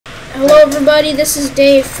Hello everybody, this is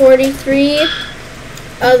day 43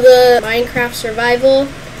 of the Minecraft survival,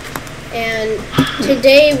 and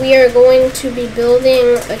today we are going to be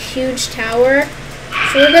building a huge tower.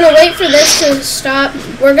 So we're going to wait for this to stop.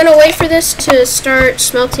 We're going to wait for this to start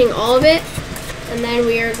smelting all of it, and then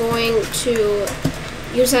we are going to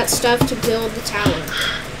use that stuff to build the tower.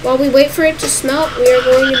 While we wait for it to smelt, we are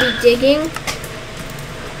going to be digging.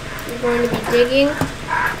 We're going to be digging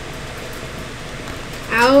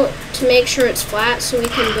out to make sure it's flat so we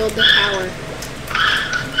can build the tower.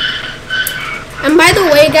 And by the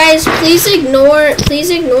way, guys, please ignore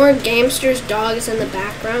Gamster's dogs in the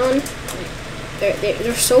background.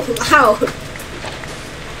 They're so loud.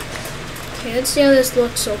 Okay, let's see how this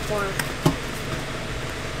looks so far.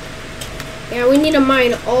 Yeah, we need to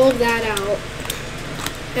mine all of that out.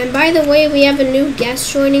 And by the way, we have a new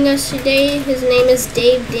guest joining us today. His name is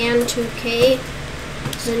Dave Dan 2K.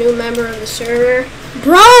 He's a new member of the server.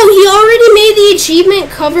 Bro, he already made the achievement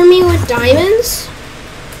cover me with diamonds?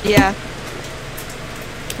 Yeah.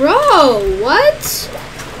 Bro, what?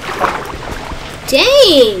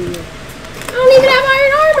 Dang. I don't even have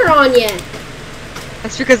iron armor on yet.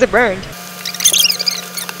 That's because it burned.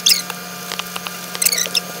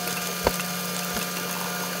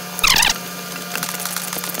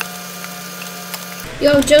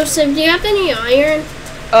 Yo, Joseph, do you have any iron?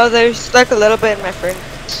 Oh, there's like a little bit in my furnace.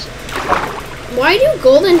 Why do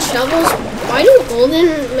golden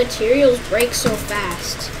materials break so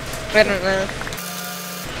fast? I don't know.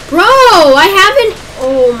 Bro, I haven't,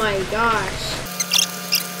 oh my gosh.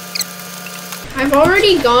 I've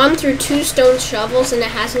already gone through 2 stone shovels and it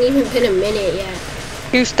hasn't even been a minute yet.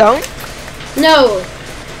 2 stone? No.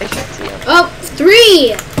 I should see it. Oh,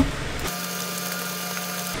 3.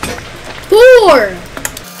 4.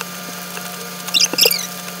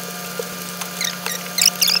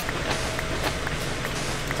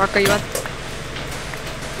 Mark, are you on?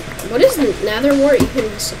 What is nether wart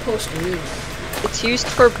even supposed to mean? It's used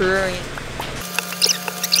for brewing.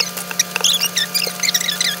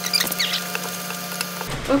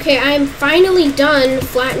 Okay, I'm finally done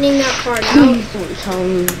flattening that part out.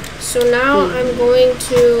 So now I'm going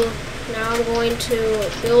to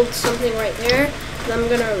build something right there. And I'm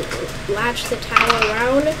gonna latch the tower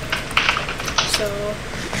around. So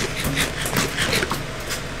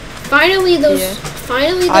finally those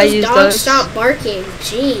dogs stop barking.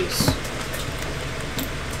 Jeez.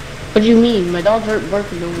 What do you mean? My dogs aren't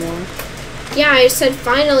barking no more. Yeah, I said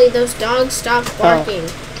finally those dogs stopped barking.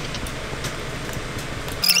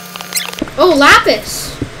 Oh,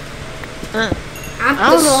 lapis. Huh.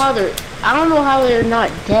 I don't know how they're not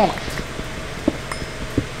deaf.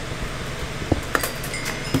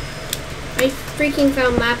 I freaking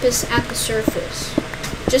found lapis at the surface.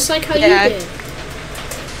 Just like how you did.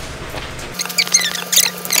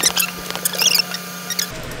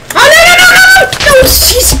 Oh, no,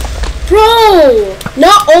 jeez. Bro!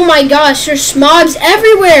 No, oh my gosh, there's mobs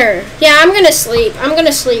everywhere. Yeah, I'm gonna sleep.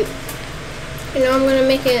 You know, I'm gonna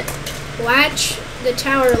make it latch, the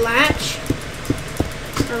tower latch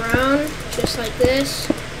around, just like this.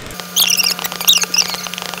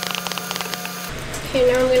 Okay,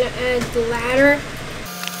 now I'm gonna add the ladder.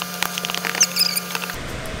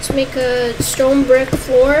 Let's make a stone brick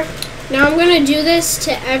floor. Now I'm gonna do this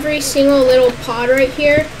to every single little pod right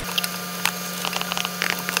here.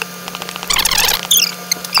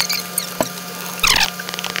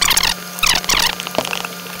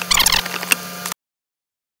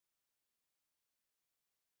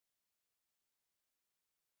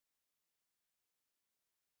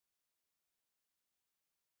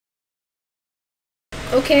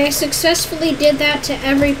 Okay, I successfully did that to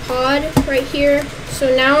every pod right here.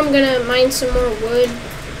 So now I'm gonna mine some more wood.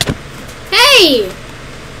 Hey!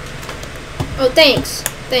 Oh, thanks.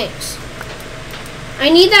 I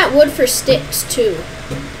need that wood for sticks too.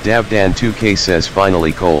 DavDan2K says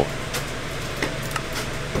finally coal.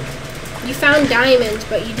 You found diamonds,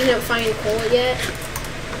 but you didn't find coal yet?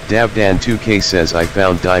 DavDan2K says I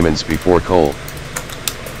found diamonds before coal.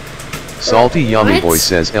 Salty Yummy Boy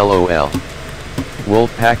says LOL.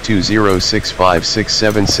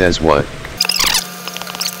 Wolfpack206567 says what?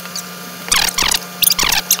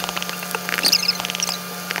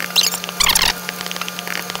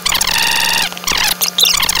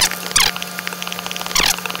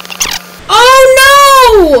 Oh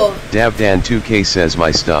no! DavDan2K says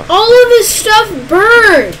my stuff. All of his stuff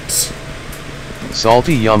burnt!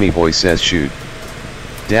 Salty Yummy Boy says shoot.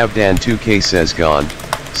 DavDan2K says gone.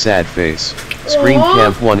 Sad face. Screen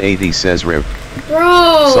Camp 180 says rip.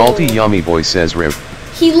 Bro! Salty Yummy Boy says rip.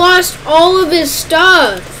 He lost all of his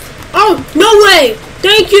stuff. Oh, no way!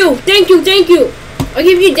 Thank you! Thank you! Thank you! I'll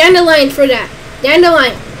give you dandelion for that.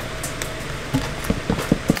 Dandelion.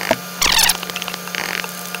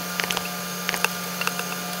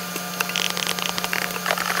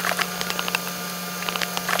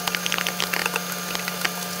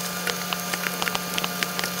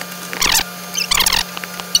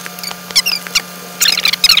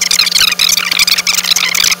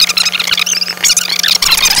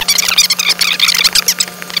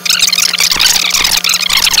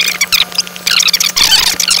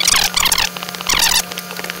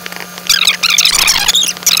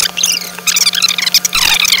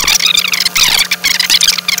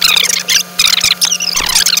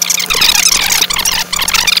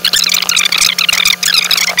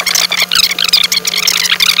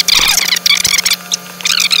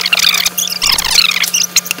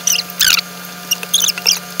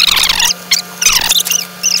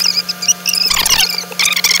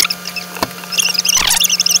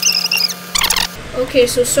 Okay,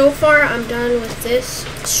 so far I'm done with this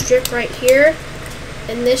strip right here,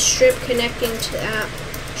 and this strip connecting to that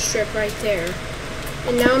strip right there.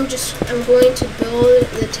 And now I'm going to build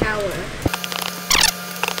the tower.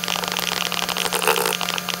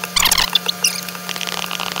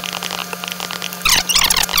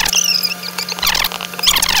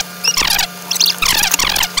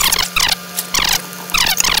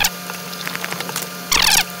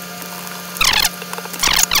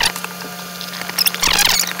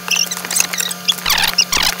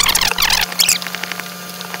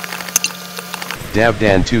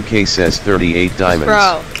 Davdan2K says 38 diamonds.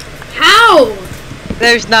 Bro, How?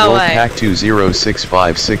 there's no way.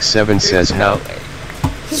 Wolfpack206567 says how.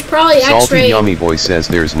 He's probably Salty X-ray. Yummy Boy says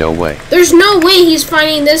there's no way. There's no way he's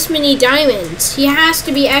finding this many diamonds. He has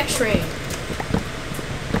to be X-ray.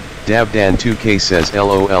 Davdan2K says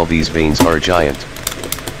LOL, these veins are giant.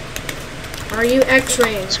 Are you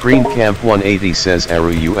X-raying? ScreenCamp180 says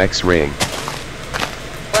are you X-raying?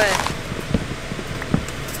 What?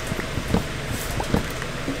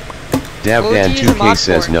 What would you use a Davdan2K mod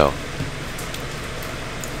says for? no.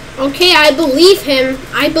 Okay, I believe him.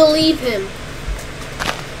 I believe him.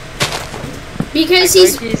 Because Like,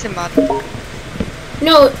 he's... would you use a mod?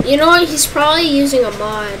 No, you know what? He's probably using a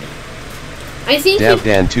mod. I think he...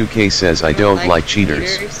 Davdan2K says I don't like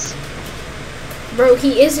cheaters. Bro,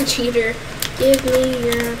 he is a cheater. Give me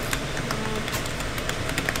your...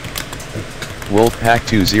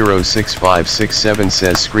 Wolfpack206567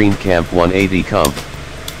 says ScreenCamp180 come.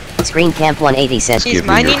 ScreenCamp180 says He's Give me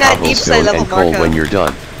mining your at deep cobblestone level and coal Marco. when you're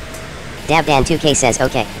done. Davdan2K says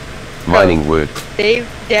okay. Mining wood.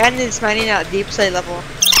 Dan is mining at deep slate level.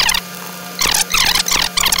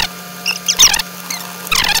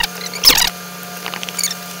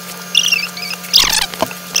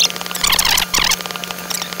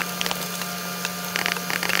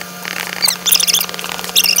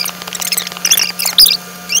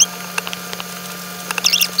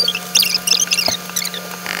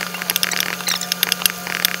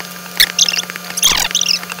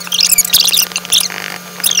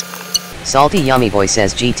 Salty Yummy Boy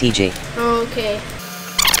says GTG. Oh, okay.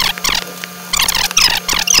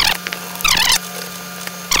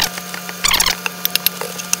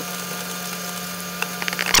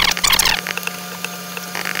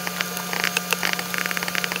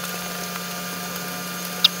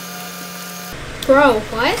 Bro,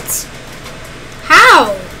 what?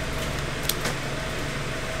 How?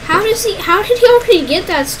 How did he already get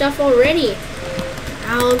that stuff already?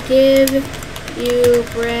 I'll give you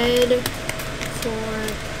bread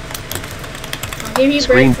I'll give you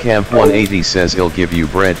bread ScreenCamp180 says he'll give you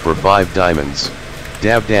bread for 5 diamonds.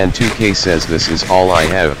 Davdan2K says this is all I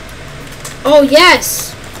have. Oh,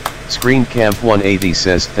 yes! ScreenCamp180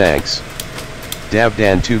 says thanks.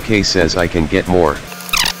 Davdan2K says I can get more.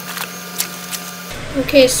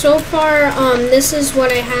 Okay, so far, this is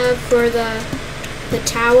what I have for the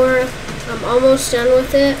tower. I'm almost done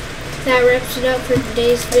with it. That wraps it up for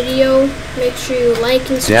today's video. Make sure you like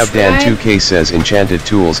and subscribe. Davdan2K says enchanted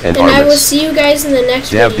tools and And I will armors. see you guys in the next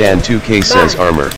video. Davdan2K says Bye. armor.